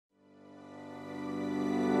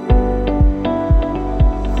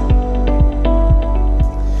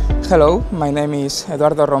Hello, my name is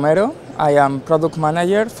Eduardo Romero. I am product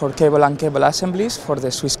manager for cable and cable assemblies for the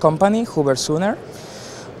Swiss company HUBER SUHNER.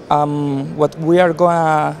 What we are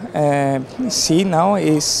going to see now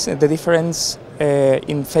is the difference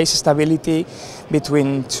in phase stability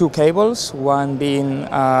between two cables, one being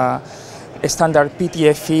a standard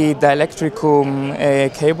PTFE dielectricum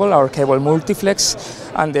cable, our cable multiflex,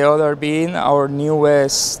 and the other being our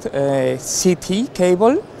newest CT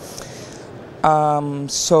cable.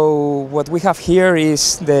 So what we have here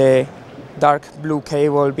is the dark blue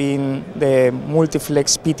cable being the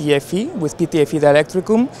multiflex PTFE with PTFE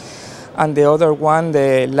dielectricum, and the other one,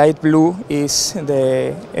 the light blue, is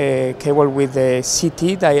the cable with the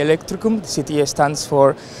CT dielectricum. CT stands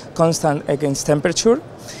for constant against temperature.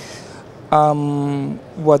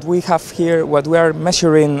 What we have here, what we are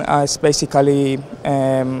measuring is basically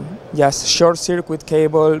just short circuit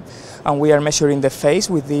cable, and we are measuring the phase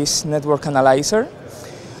with this network analyzer.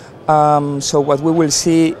 So what we will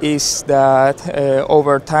see is that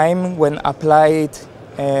over time, when applied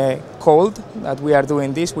cold, that we are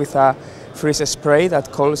doing this with a freeze spray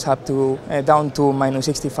that cools up to down to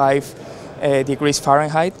 -65 degrees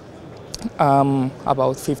Fahrenheit,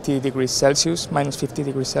 about 50 degrees Celsius, -50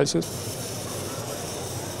 degrees Celsius.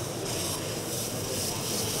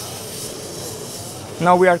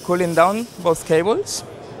 Now we are cooling down both cables,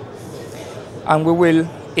 and we will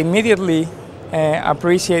immediately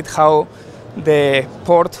appreciate how the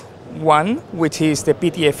port 1, which is the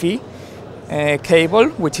PTFE cable,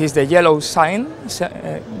 which is the yellow sign,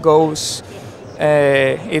 goes.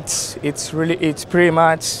 It's pretty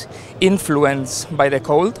much influenced by the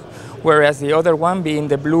cold, whereas the other one, being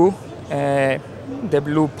the blue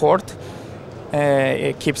port,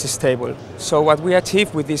 it keeps stable. So what we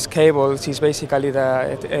achieve with these cables is basically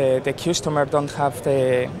that the customer don't have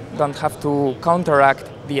to counteract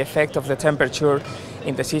the effect of the temperature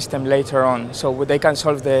in the system later on. So they can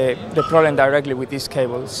solve the problem directly with these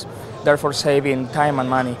cables, therefore saving time and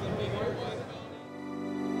money.